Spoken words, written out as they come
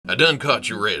I done caught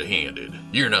you red-handed.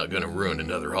 You're not gonna ruin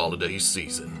another holiday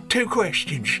season. 2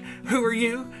 questions. Who are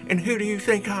you, and who do you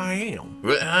think I am?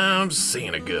 Well, I'm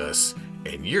Santa Gus,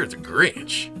 and you're the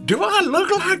Grinch. Do I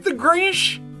look like the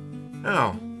Grinch?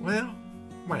 Oh, well,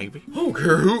 maybe. I don't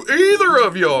care who either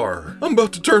of you are. I'm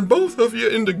about to turn both of you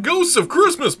into ghosts of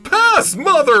Christmas past,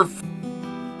 mother...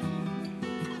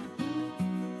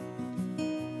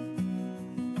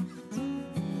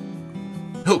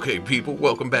 Okay, people,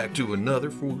 welcome back to another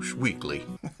Fwoosh Weekly.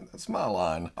 That's my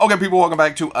line. Okay, people, welcome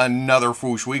back to another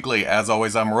Fwoosh Weekly. As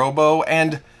always, I'm Robo,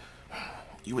 and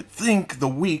you would think the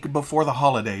week before the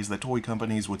holidays that toy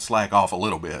companies would slack off a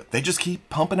little bit. They just keep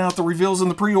pumping out the reveals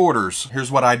and the pre-orders.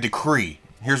 Here's what I decree.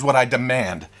 Here's what I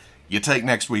demand. You take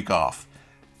next week off.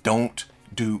 Don't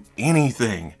do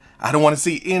anything. I don't want to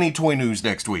see any toy news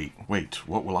next week. Wait,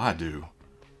 what will I do?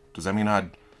 Does that mean I'd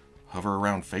hover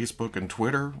around Facebook and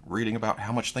Twitter, reading about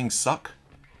how much things suck?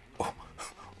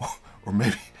 Or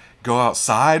maybe go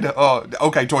outside?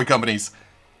 Okay, toy companies,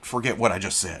 forget what I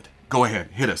just said. Go ahead,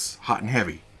 hit us, hot and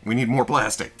heavy. We need more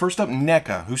plastic. First up,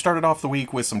 NECA, who started off the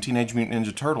week with some Teenage Mutant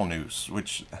Ninja Turtle news,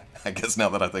 which I guess now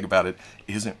that I think about it,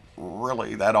 isn't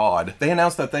really that odd. They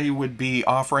announced that they would be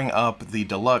offering up the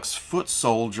deluxe foot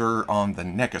soldier on the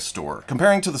NECA store.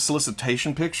 Comparing to the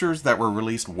solicitation pictures that were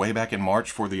released way back in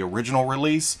March for the original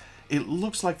release, it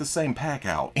looks like the same pack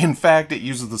out. In fact, it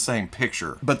uses the same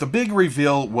picture. But the big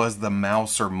reveal was the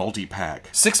Mouser multi-pack.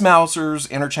 6 Mousers,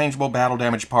 interchangeable battle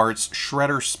damage parts,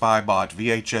 Shredder Spybot,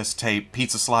 VHS tape,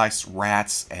 pizza slice,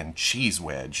 rats, and cheese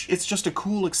wedge. It's just a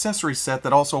cool accessory set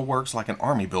that also works like an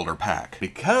army builder pack.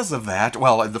 Because of that,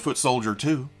 well, the foot soldier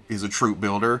too is a troop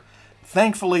builder.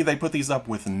 Thankfully, they put these up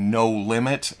with no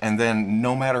limit, and then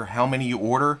no matter how many you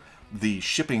order, the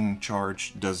shipping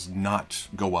charge does not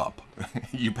go up.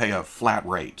 You pay a flat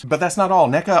rate. But that's not all.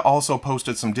 NECA also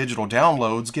posted some digital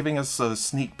downloads, giving us a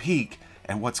sneak peek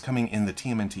at what's coming in the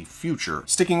TMNT future.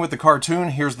 Sticking with the cartoon,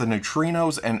 here's the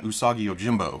Neutrinos and Usagi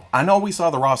Yojimbo. I know we saw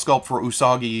the raw sculpt for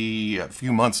Usagi a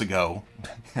few months ago.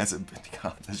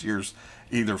 God, this year's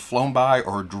either flown by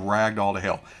or dragged all to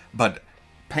hell. But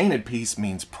painted piece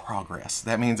means progress.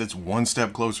 That means it's one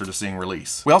step closer to seeing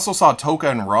release. We also saw Toka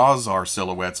and Razar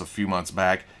silhouettes a few months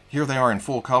back. Here they are in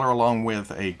full color along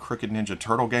with a Crooked Ninja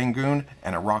Turtle Gangoon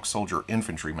and a Rock Soldier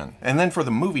Infantryman. And then for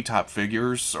the movie top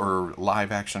figures or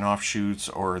live action offshoots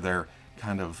or their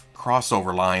kind of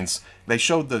crossover lines, they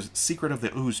showed the Secret of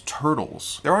the Ooze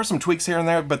turtles. There are some tweaks here and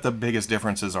there, but the biggest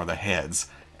differences are the heads.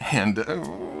 And,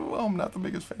 well, I'm not the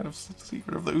biggest fan of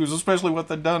Secret of the Ooze, especially what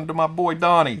they've done to my boy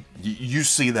Donnie. You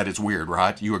see that it's weird,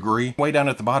 right? You agree? Way down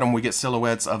at the bottom, we get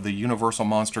silhouettes of the Universal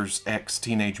Monsters X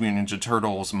Teenage Mutant Ninja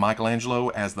Turtles Michelangelo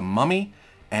as the Mummy,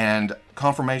 and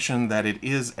confirmation that it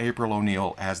is April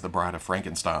O'Neil as the Bride of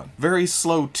Frankenstein. Very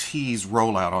slow tease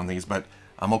rollout on these, but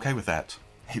I'm okay with that.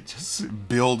 It just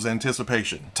builds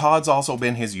anticipation. Todd's also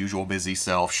been his usual busy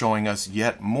self, showing us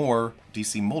yet more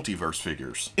DC Multiverse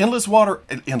figures. Endless Winter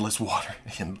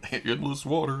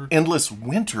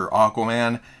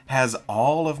Aquaman has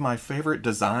all of my favorite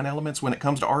design elements when it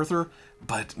comes to Arthur,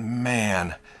 but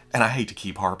man, and I hate to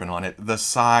keep harping on it, the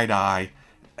side eye,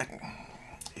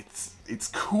 it's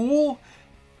cool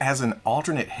as an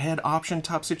alternate head option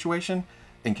type situation,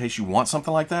 in case you want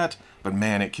something like that, but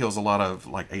man, it kills a lot of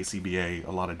like ACBA,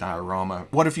 a lot of diorama.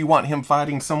 What if you want him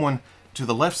fighting someone to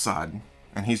the left side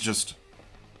and he's just,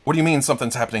 what do you mean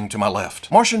something's happening to my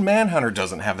left? Martian Manhunter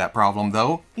doesn't have that problem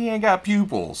though. He ain't got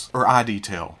pupils or eye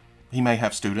detail. He may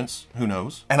have students, who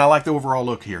knows? And I like the overall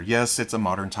look here. Yes, it's a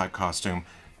modern type costume,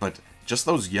 but just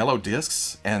those yellow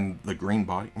discs and the green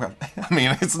body, well, I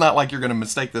mean, it's not like you're gonna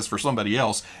mistake this for somebody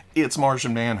else. It's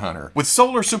Martian Manhunter. With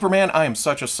Solar Superman, I am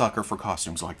such a sucker for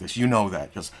costumes like this. You know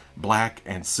that, just black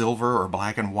and silver or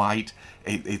black and white.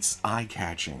 It's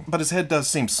eye-catching. But his head does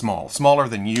seem small, smaller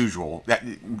than usual.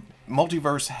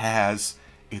 Multiverse has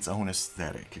its own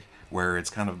aesthetic, where it's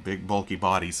kind of big, bulky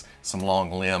bodies, some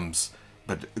long limbs.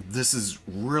 But this is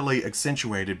really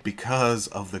accentuated because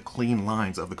of the clean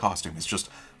lines of the costume. It's just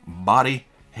body,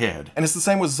 head. And it's the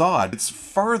same with Zod. It's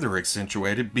further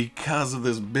accentuated because of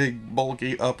this big,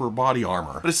 bulky upper body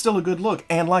armor. But it's still a good look.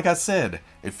 And like I said,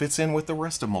 it fits in with the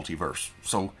rest of Multiverse.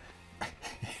 So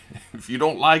if you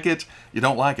don't like it, you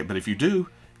don't like it. But if you do,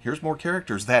 here's more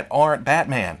characters that aren't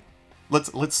Batman.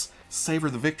 Let's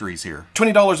savor the victories here.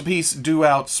 $20 a piece, due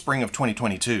out spring of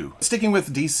 2022. Sticking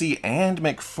with DC and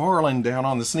McFarlane down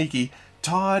on the sneaky,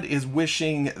 Todd is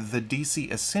wishing the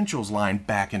DC Essentials line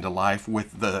back into life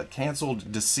with the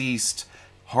canceled, deceased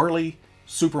Harley,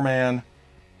 Superman,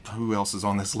 who else is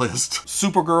on this list?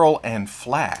 Supergirl and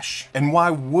Flash. And why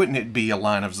wouldn't it be a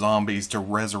line of zombies to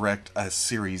resurrect a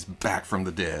series back from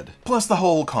the dead? Plus, the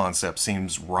whole concept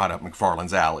seems right up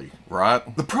McFarlane's alley,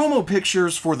 right? The promo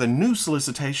pictures for the new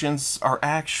solicitations are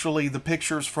actually the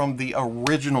pictures from the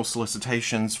original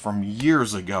solicitations from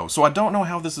years ago, so I don't know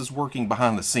how this is working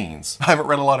behind the scenes. I haven't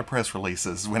read a lot of press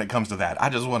releases when it comes to that. I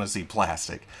just want to see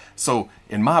plastic. So,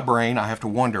 in my brain, I have to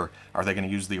wonder, are they going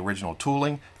to use the original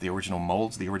tooling, the original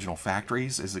molds, the original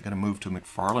factories? Is it going to move to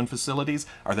McFarlane facilities?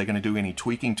 Are they going to do any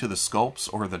tweaking to the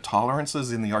sculpts or the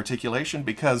tolerances in the articulation?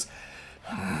 Because,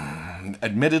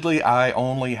 admittedly, I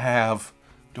only have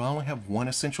one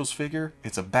Essentials figure?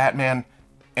 It's a Batman,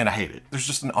 and I hate it. There's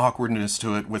just an awkwardness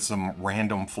to it with some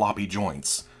random floppy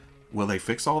joints. Will they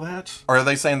fix all that? Or are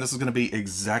they saying this is going to be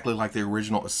exactly like the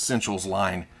original Essentials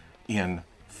line in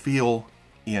feel,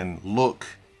 in look,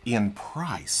 in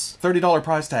price? $30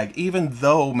 price tag, even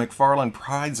though McFarlane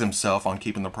prides himself on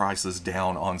keeping the prices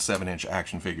down on 7-inch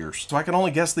action figures. So I can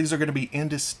only guess these are going to be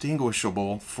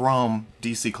indistinguishable from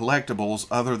DC Collectibles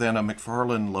other than a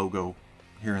McFarlane logo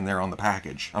here and there on the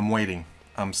package. I'm waiting.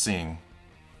 I'm seeing.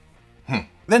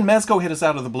 Then Mezco hit us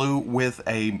out of the blue with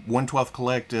a 1/12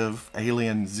 Collective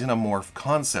Alien Xenomorph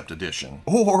Concept Edition.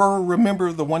 Or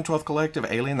remember the 1/12 Collective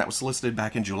Alien that was solicited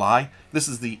back in July? This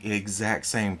is the exact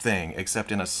same thing,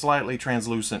 except in a slightly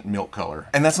translucent milk color.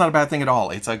 And that's not a bad thing at all.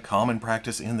 It's a common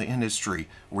practice in the industry.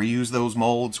 Reuse those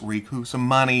molds, recoup some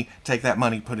money, take that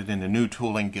money, put it into new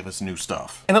tooling, give us new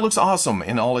stuff. And it looks awesome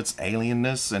in all its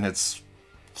alienness and its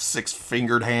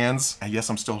 6-fingered hands. And yes,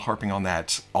 I'm still harping on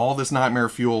that. All this nightmare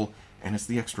fuel, and it's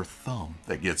the extra thumb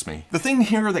that gets me. The thing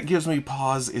here that gives me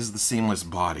pause is the seamless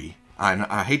body.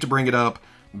 I hate to bring it up,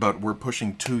 but we're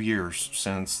pushing 2 years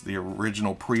since the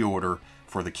original pre-order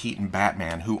for the Keaton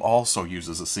Batman, who also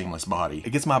uses a seamless body. It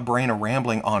gets my brain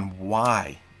a-rambling on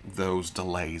why those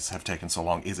delays have taken so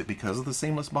long. Is it because of the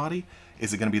seamless body?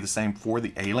 Is it going to be the same for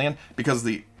the Alien? Because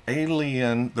the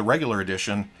Alien, the regular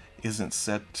edition, isn't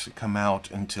set to come out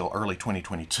until early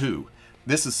 2022.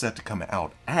 This is set to come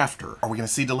out after. Are we going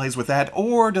to see delays with that,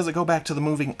 or does it go back to the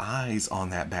moving eyes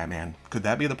on that Batman? Could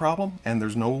that be the problem? And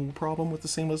there's no problem with the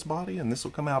seamless body, and this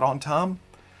will come out on time?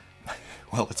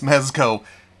 Well, it's Mezco.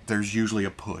 There's usually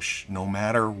a push, no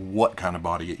matter what kind of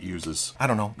body it uses. I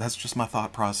don't know, that's just my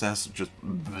thought process, just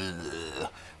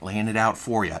laying it out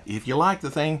for you. If you like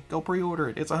the thing, go pre-order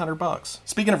it, it's $100.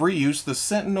 Speaking of reuse, the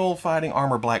Sentinel Fighting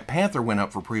Armor Black Panther went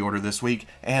up for pre-order this week,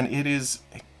 and it is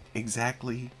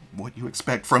exactly what you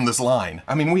expect from this line.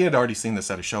 I mean, we had already seen this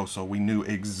at a show, so we knew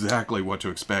exactly what to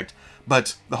expect,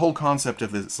 but the whole concept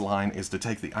of this line is to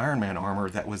take the Iron Man armor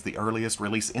that was the earliest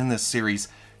release in this series,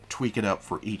 tweak it up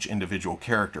for each individual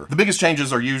character. The biggest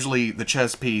changes are usually the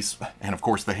chest piece, and of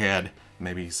course the head,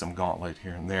 maybe some gauntlet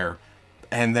here and there,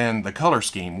 and then the color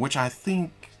scheme, which I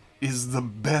think is the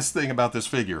best thing about this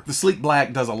figure. The sleek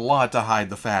black does a lot to hide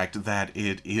the fact that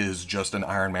it is just an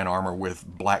Iron Man armor with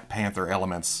Black Panther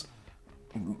elements.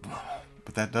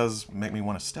 But that does make me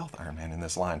want to stealth Iron Man in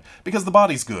this line, because the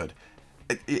body's good.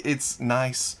 It's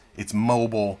nice, it's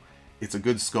mobile, it's a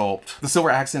good sculpt. The silver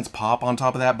accents pop on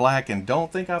top of that black, and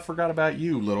don't think I forgot about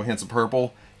you, little hints of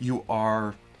purple. You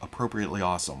are appropriately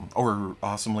awesome, or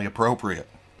awesomely appropriate,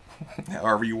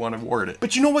 however you want to word it.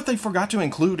 But you know what they forgot to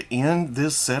include in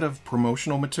this set of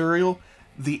promotional material?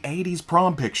 The 80s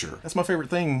prom picture. That's my favorite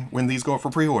thing when these go up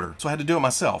for pre-order, so I had to do it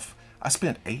myself. I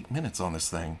spent 8 minutes on this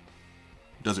thing.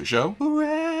 Does it show?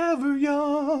 Forever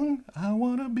young, I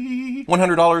wanna be.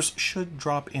 $100 should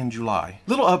drop in July.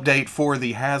 Little update for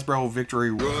the Hasbro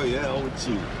Victory Royale with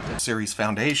you series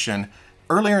foundation.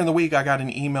 Earlier in the week, I got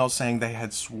an email saying they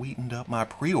had sweetened up my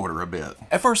pre-order a bit.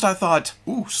 At first I thought,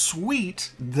 ooh,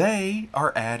 sweet, they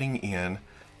are adding in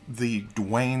the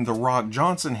Dwayne "The Rock"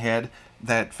 Johnson head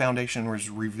that Foundation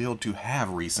was revealed to have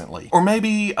recently. Or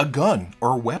maybe a gun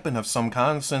or a weapon of some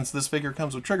kind, since this figure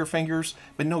comes with trigger fingers,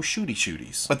 but no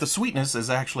shooty-shooties. But the sweetness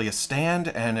is actually a stand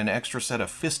and an extra set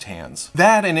of fist hands.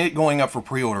 That and it going up for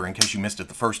pre-order in case you missed it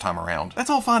the first time around.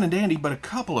 That's all fine and dandy, but a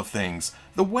couple of things.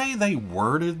 The way they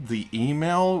worded the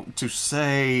email to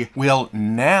say, we'll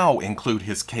now include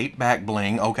his cape back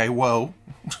bling. Okay, whoa.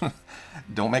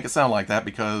 Don't make it sound like that,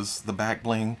 because the back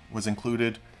bling was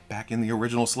included back in the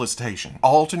original solicitation.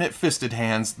 Alternate fisted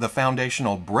hands, the Foundation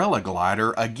umbrella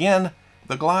glider. Again,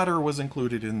 the glider was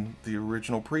included in the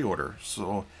original pre-order.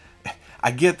 So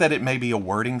I get that it may be a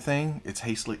wording thing. It's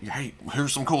hastily, hey,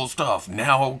 here's some cool stuff.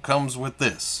 Now comes with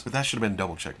this. But that should have been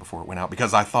double checked before it went out,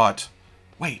 because I thought,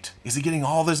 wait, is he getting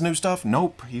all this new stuff?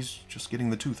 Nope, he's just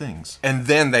getting the 2 things. And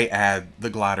then they add the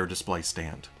glider display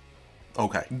stand.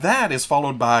 Okay, that is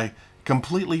followed by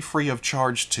completely free of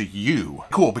charge to you.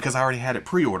 Cool, because I already had it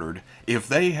pre-ordered. If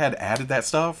they had added that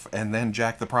stuff and then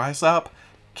jacked the price up,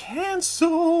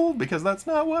 cancel, because that's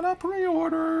not what I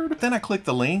pre-ordered. Then I clicked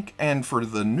the link, and for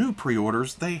the new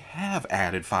pre-orders, they have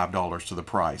added $5 to the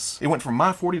price. It went from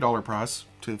my $40 price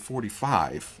to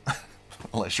 $45.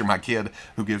 Unless you're my kid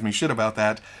who gives me shit about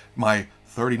that, my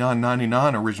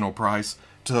 $39.99 original price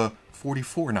to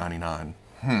 $44.99.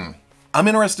 I'm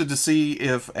interested to see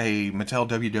if a Mattel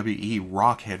WWE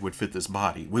Rock head would fit this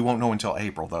body. We won't know until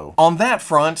April, though. On that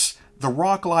front, the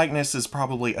Rock likeness is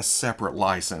probably a separate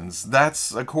license.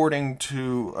 That's according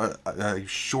to a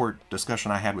short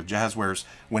discussion I had with Jazwares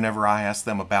whenever I asked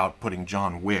them about putting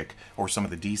John Wick or some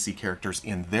of the DC characters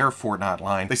in their Fortnite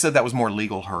line. They said that was more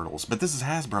legal hurdles, but this is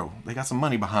Hasbro. They got some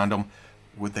money behind them.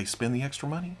 Would they spend the extra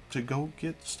money to go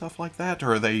get stuff like that?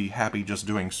 Or are they happy just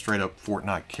doing straight up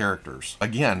Fortnite characters?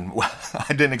 Again, I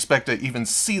didn't expect to even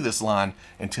see this line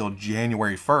until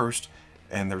January 1st,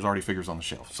 and there's already figures on the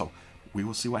shelf. So we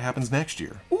will see what happens next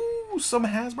year. Ooh, some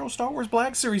Hasbro Star Wars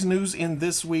Black Series news in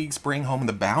this week's Bring Home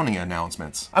the Bounty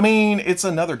announcements. I mean, it's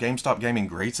another GameStop Gaming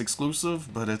Greats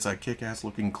exclusive, but it's a kick-ass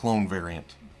looking clone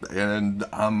variant. And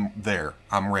I'm there.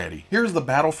 I'm ready. Here's the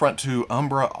Battlefront 2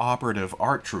 Umbra Operative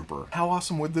Art Trooper. How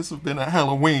awesome would this have been at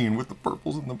Halloween with the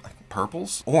purples and the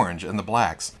purples? Orange and the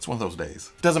blacks. It's one of those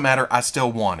days. Doesn't matter. I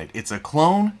still want it. It's a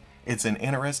clone. It's an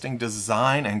interesting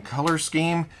design and color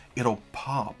scheme. It'll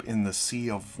pop in the sea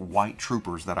of white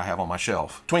troopers that I have on my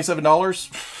shelf.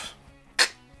 $27?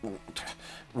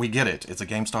 We get it. It's a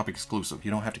GameStop exclusive.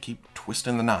 You don't have to keep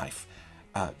twisting the knife.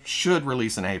 Should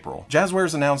release in April.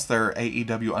 Jazwares announced their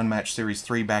AEW Unmatched Series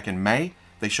 3 back in May.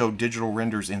 They showed digital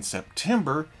renders in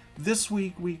September. This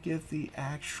week we get the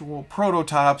actual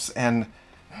prototypes, and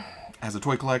as a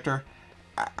toy collector,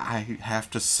 I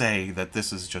have to say that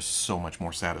this is just so much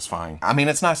more satisfying. I mean,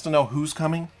 it's nice to know who's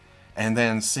coming, and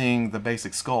then seeing the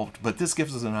basic sculpt, but this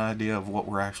gives us an idea of what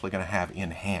we're actually going to have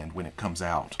in hand when it comes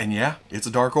out. And yeah, it's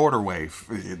a Dark Order wave.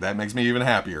 That makes me even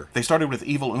happier. They started with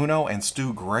Evil Uno and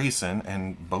Stu Grayson,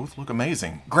 and both look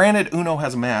amazing. Granted, Uno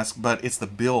has a mask, but it's the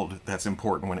build that's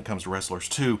important when it comes to wrestlers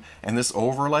too, and this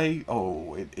overlay,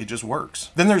 oh, it just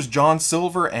works. Then there's John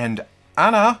Silver and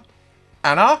Anna.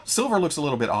 Silver looks a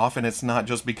little bit off, and it's not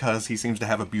just because he seems to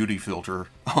have a beauty filter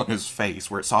on his face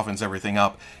where it softens everything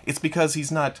up. It's because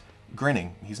he's not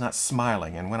grinning, he's not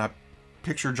smiling, and when I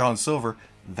picture John Silver,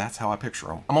 that's how I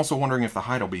picture him. I'm also wondering if the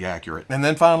height will be accurate. And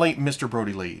then finally, Mr.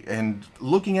 Brody Lee, and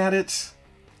looking at it,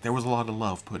 there was a lot of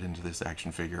love put into this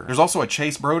action figure. There's also a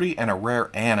Chase Brody and a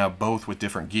Rare Anna, both with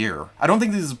different gear. I don't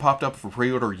think these have popped up for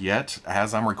pre-order yet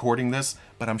as I'm recording this,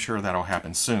 but I'm sure that'll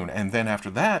happen soon. And then after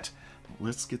that,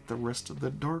 let's get the rest of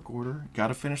the Dark Order.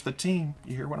 Gotta finish the team.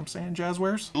 You hear what I'm saying,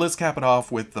 Jazwares? Let's cap it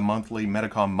off with the monthly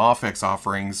Medicom MAFEX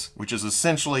offerings, which is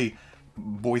essentially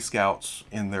Boy Scouts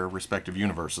in their respective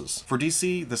universes. For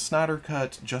DC, the Snyder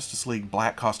Cut Justice League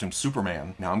Black Costume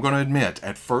Superman. Now, I'm going to admit,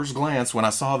 at first glance, when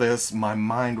I saw this, my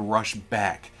mind rushed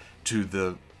back to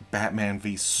the Batman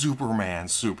v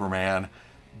Superman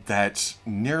that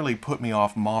nearly put me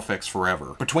off MAFEX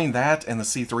forever. Between that and the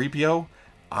C-3PO,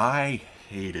 I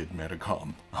hated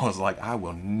Medicom. I was like, I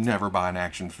will never buy an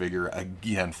action figure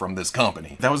again from this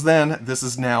company. That was then. This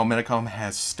is now. Medicom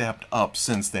has stepped up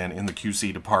since then in the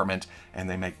QC department, and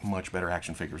they make much better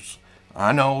action figures.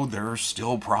 I know there are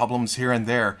still problems here and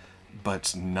there,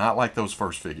 but not like those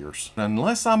first figures.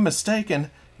 Unless I'm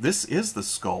mistaken, this is the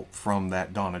sculpt from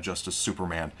that Dawn of Justice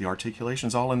Superman. The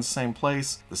articulation's all in the same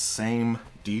place, the same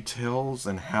details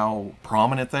and how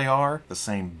prominent they are, the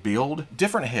same build,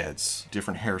 different heads,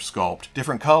 different hair sculpt,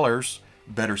 different colors,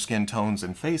 better skin tones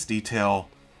and face detail.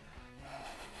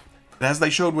 But as they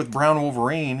showed with Brown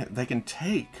Wolverine, they can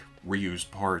take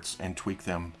reused parts and tweak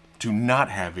them to not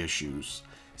have issues.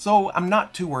 So I'm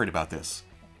not too worried about this.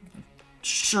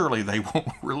 Surely they won't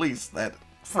release that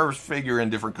first figure in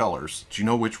different colors. Do you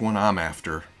know which one I'm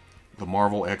after? The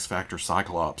Marvel X-Factor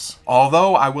Cyclops.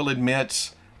 Although I will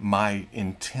admit, my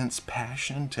intense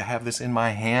passion to have this in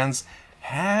my hands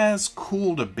has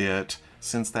cooled a bit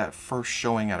since that first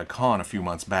showing at a con a few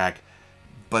months back,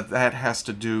 but that has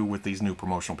to do with these new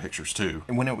promotional pictures too.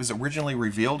 And when it was originally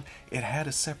revealed, it had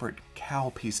a separate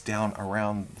cowl piece down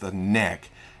around the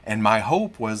neck, and my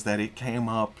hope was that it came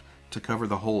up to cover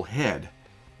the whole head.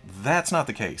 That's not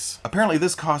the case. Apparently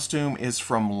this costume is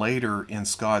from later in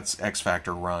Scott's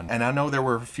X-Factor run, and I know there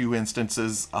were a few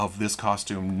instances of this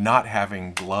costume not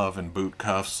having glove and boot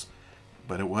cuffs,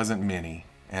 but it wasn't many,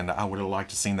 and I would have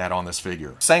liked to seen that on this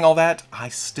figure. Saying all that, I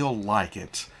still like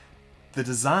it. The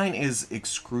design is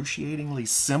excruciatingly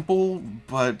simple,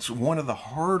 but one of the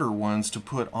harder ones to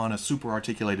put on a super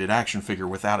articulated action figure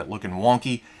without it looking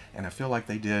wonky, and I feel like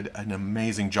they did an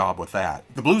amazing job with that.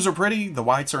 The blues are pretty, the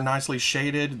whites are nicely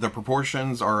shaded, the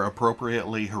proportions are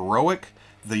appropriately heroic,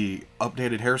 the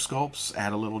updated hair sculpts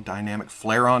add a little dynamic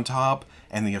flair on top,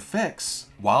 and the effects,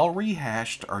 while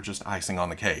rehashed, are just icing on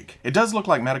the cake. It does look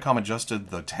like Medicom adjusted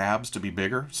the tabs to be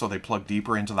bigger, so they plug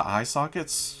deeper into the eye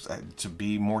sockets to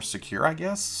be more secure, I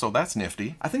guess, so that's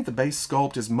nifty. I think the base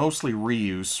sculpt is mostly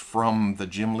reuse from the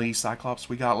Jim Lee Cyclops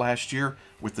we got last year,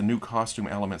 with the new costume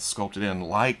elements sculpted in,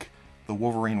 like the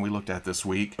Wolverine we looked at this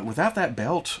week. Without that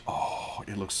belt, oh,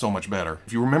 it looks so much better.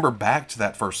 If you remember back to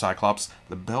that first Cyclops,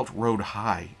 the belt rode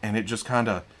high, and it just kind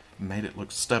of made it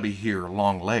look stubby here,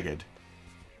 long-legged.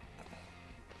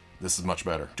 This is much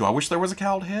better. Do I wish there was a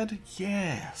cowled head?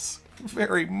 Yes,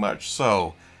 very much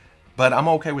so. But I'm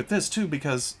okay with this too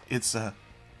because it's a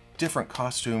different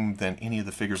costume than any of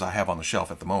the figures I have on the shelf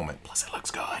at the moment. Plus it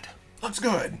looks good. Looks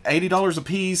good. $80 a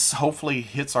piece, hopefully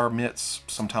hits our mitts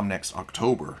sometime next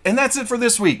October. And that's it for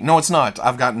this week. No, it's not.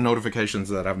 I've gotten notifications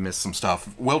that I've missed some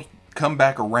stuff. We'll come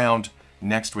back around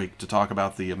next week to talk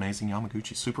about the amazing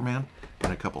Yamaguchi Superman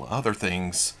and a couple of other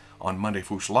things on Monday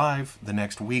Fwoosh Live, the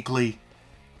next weekly,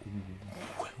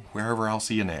 wherever I'll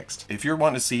see you next. If you're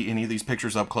wanting to see any of these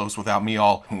pictures up close without me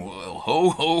all, well, ho,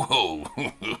 ho,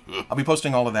 ho. I'll be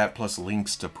posting all of that, plus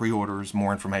links to pre-orders,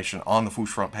 more information on the Fwoosh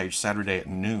front page Saturday at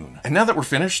noon. And now that we're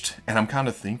finished, and I'm kind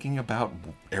of thinking about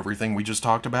everything we just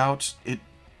talked about,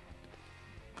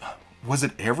 was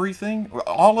it everything?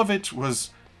 All of it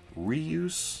was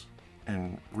reuse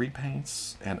and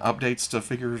repaints and updates to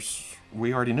figures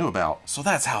we already knew about. So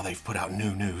that's how they've put out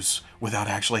new news without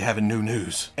actually having new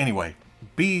news. Anyway,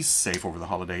 be safe over the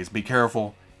holidays, be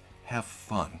careful, have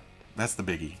fun. That's the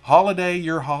biggie. Holiday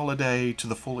your holiday to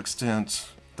the full extent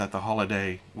that the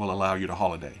holiday will allow you to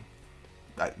holiday.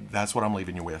 That's what I'm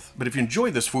leaving you with. But if you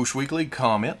enjoyed this Fwoosh Weekly,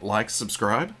 comment, like,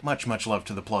 subscribe. Much, much love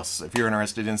to the plus. If you're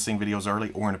interested in seeing videos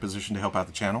early or in a position to help out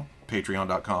the channel,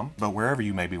 patreon.com. But wherever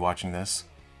you may be watching this,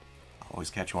 I'll always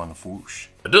catch you on the Fwoosh.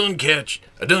 I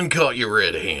done caught you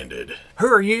red-handed. Who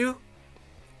are you?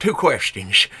 2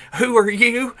 questions. Who are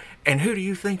you, and who do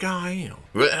you think I am?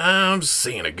 Well, I'm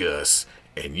Santa Gus,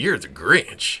 and you're the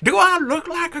Grinch. Do I look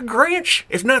like a Grinch?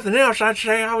 If nothing else, I'd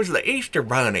say I was the Easter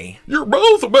Bunny. You're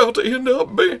both about to end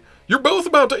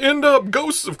up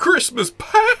Ghosts of Christmas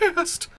Past.